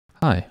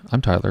Hi, I'm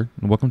Tyler,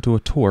 and welcome to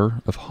a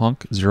tour of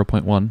Honk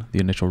 0.1, the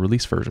initial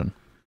release version.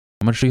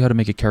 I'm going to show you how to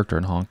make a character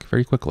in Honk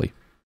very quickly. To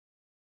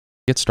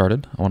get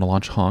started, I want to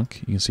launch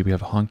Honk. You can see we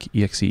have Honk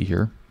exe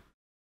here.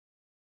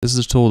 This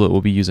is a tool that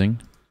we'll be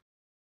using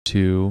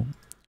to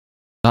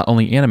not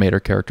only animate our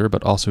character,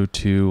 but also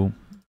to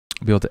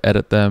be able to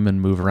edit them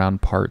and move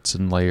around parts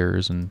and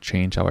layers and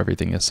change how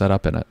everything is set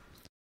up in it.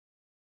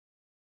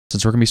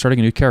 Since we're going to be starting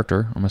a new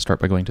character, I'm going to start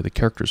by going to the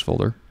Characters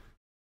folder.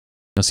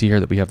 You'll see here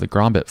that we have the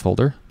Grombit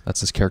folder.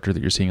 That's this character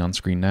that you're seeing on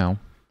screen now.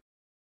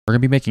 We're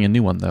going to be making a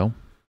new one though.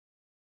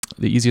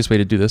 The easiest way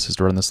to do this is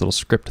to run this little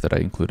script that I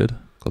included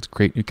called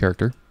Create New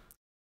Character.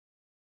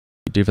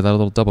 You give that a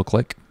little double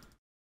click.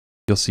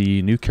 You'll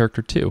see New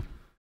Character 2.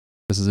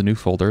 This is a new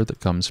folder that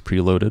comes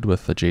preloaded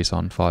with a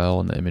JSON file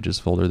and the images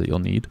folder that you'll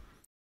need.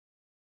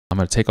 I'm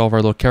going to take all of our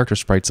little character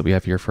sprites that we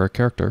have here for our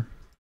character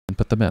and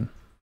put them in.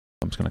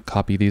 I'm just going to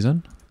copy these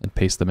in and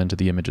paste them into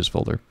the images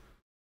folder.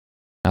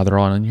 Now they're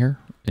all in here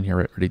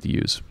ready to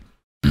use.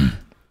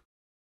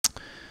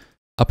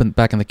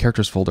 Back in the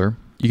characters folder,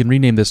 you can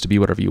rename this to be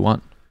whatever you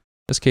want. In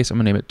this case, I'm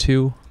going to name it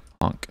to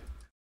Honk.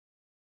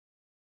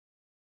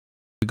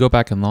 We go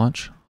back and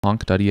launch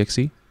honk.exe.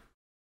 We'll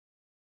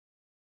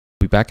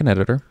be back in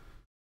editor.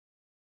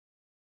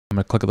 I'm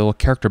going to click the little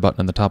character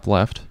button in the top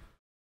left.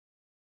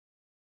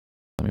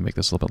 Let me make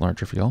this a little bit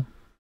larger for y'all.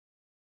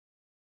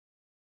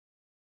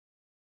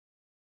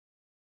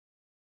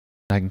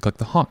 I can click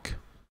the Honk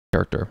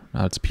character.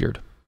 Now it's appeared.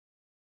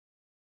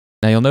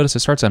 Now you'll notice it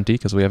starts empty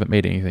because we haven't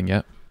made anything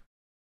yet.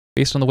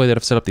 Based on the way that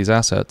I've set up these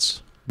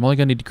assets, I'm only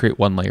going to need to create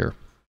one layer.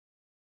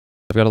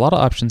 I've got a lot of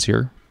options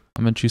here.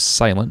 I'm going to choose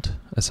Silent,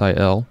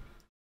 S-I-L.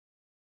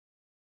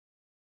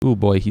 Ooh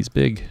boy, he's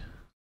big.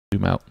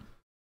 Zoom out.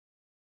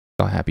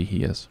 How happy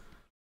he is.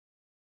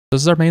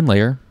 This is our main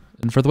layer,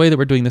 and for the way that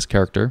we're doing this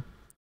character,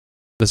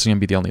 this is going to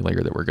be the only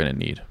layer that we're going to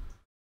need.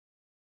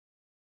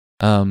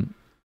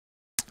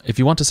 If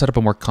you want to set up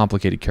a more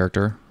complicated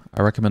character,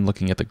 I recommend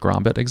looking at the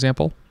Grombit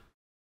example.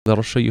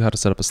 That'll show you how to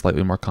set up a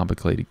slightly more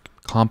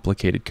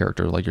complicated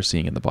character like you're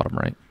seeing in the bottom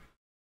right.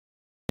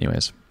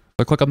 Anyways, if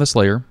I click on this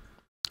layer,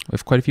 we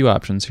have quite a few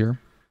options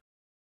here.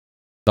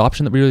 The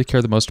option that we really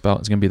care the most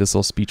about is going to be this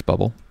little speech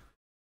bubble.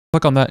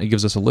 Click on that, it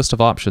gives us a list of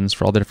options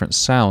for all the different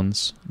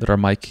sounds that our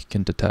mic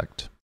can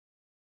detect.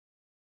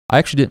 I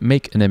actually didn't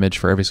make an image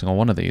for every single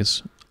one of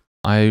these.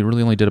 I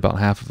really only did about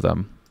half of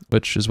them,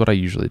 which is what I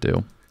usually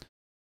do.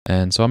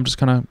 And so I'm just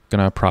kind of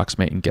going to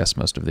approximate and guess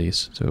most of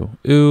these. So,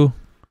 ooh.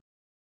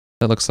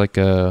 That looks like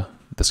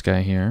this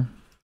guy here.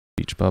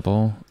 Speech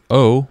bubble.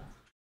 O.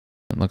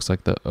 It looks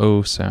like the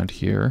O sound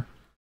here.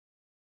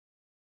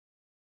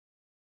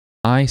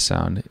 I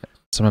sound.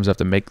 Sometimes I have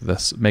to make the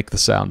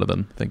sound and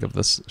then think of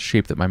this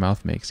shape that my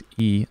mouth makes.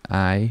 E,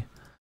 I.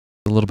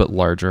 A little bit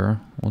larger.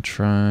 We'll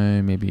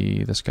try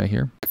maybe this guy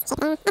here. That's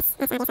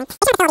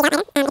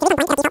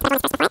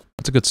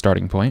a good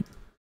starting point.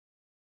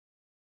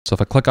 So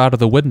if I click out of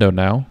the window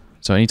now,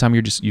 so anytime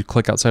you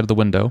click outside of the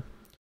window,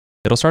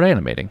 it'll start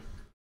animating.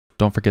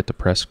 Don't forget to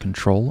press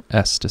Control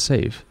S to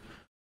save.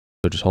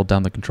 So just hold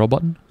down the control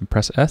button and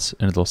press S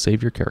and it'll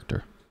save your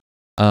character.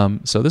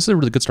 So this is a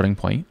really good starting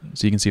point.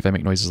 So you can see if I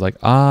make noises like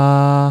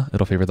ah,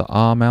 it'll favor the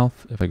ah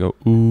mouth. If I go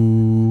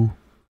ooh,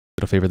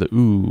 it'll favor the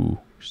ooh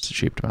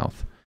shaped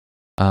mouth.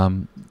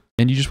 And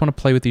you just want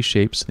to play with these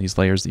shapes and these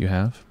layers that you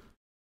have.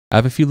 I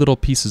have a few little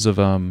pieces of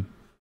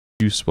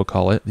juice, we'll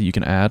call it, that you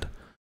can add.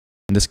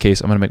 In this case,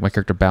 I'm going to make my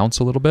character bounce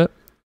a little bit.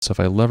 So if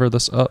I lever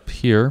this up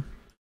here,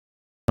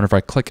 whenever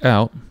I click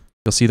out,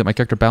 you'll see that my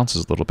character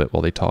bounces a little bit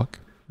while they talk,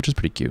 which is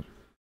pretty cute.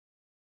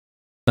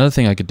 Another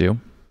thing I could do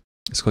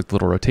is click the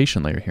little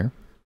rotation layer here.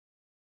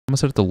 I'm going to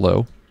set it to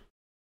low.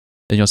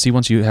 And you'll see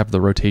once you have the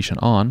rotation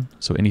on,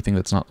 so anything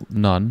that's not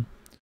none,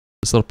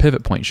 this little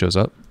pivot point shows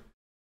up.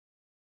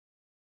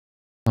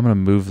 I'm going to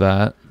move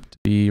that to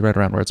be right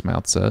around where its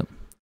mouth's at.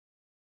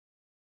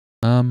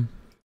 And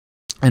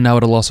now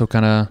it'll also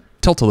kind of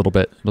tilt a little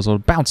bit. It'll sort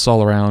of bounce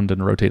all around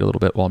and rotate a little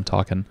bit while I'm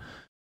talking.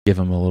 Give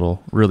him a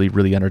little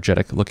really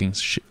energetic looking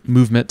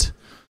movement.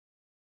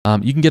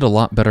 You can get a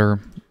lot better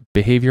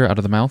behavior out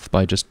of the mouth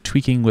by just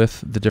tweaking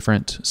with the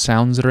different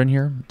sounds that are in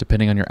here.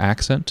 Depending on your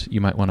accent,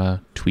 you might want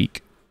to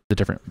tweak the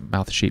different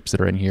mouth shapes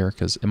that are in here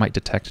because it might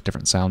detect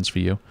different sounds for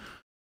you.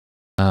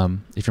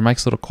 If your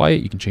mic's a little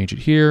quiet, you can change it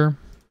here.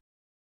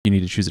 If you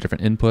need to choose a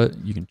different input,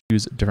 you can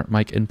choose different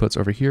mic inputs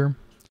over here.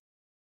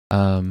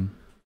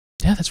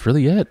 Yeah, that's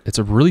really it. It's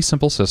a really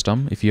simple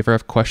system. If you ever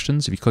have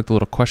questions, if you click the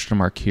little question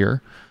mark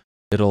here,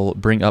 it'll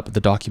bring up the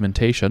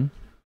documentation.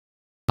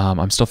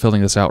 I'm still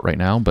filling this out right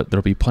now, but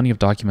there'll be plenty of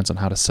documents on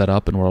how to set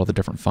up and where all the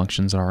different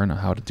functions are and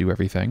how to do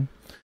everything.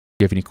 If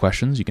you have any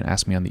questions, you can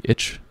ask me on the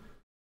itch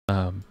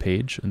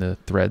page in the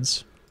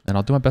threads, and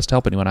I'll do my best to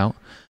help anyone out.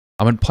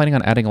 I'm planning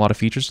on adding a lot of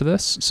features to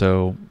this,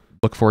 so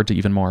look forward to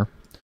even more.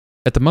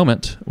 At the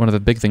moment, one of the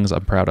big things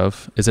I'm proud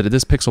of is that it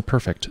is pixel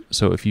perfect.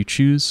 So if you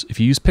use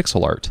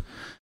pixel art,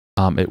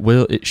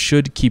 it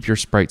should keep your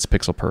sprites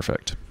pixel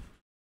perfect.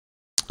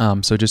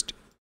 So just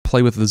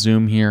play with the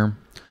zoom here,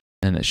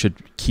 and it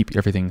should keep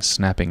everything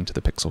snapping to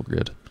the pixel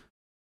grid.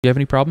 you have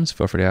any problems,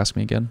 feel free to ask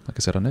me again, like I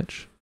said on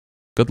Itch.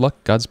 Good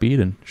luck, Godspeed,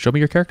 and show me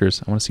your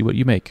characters. I want to see what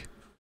you make.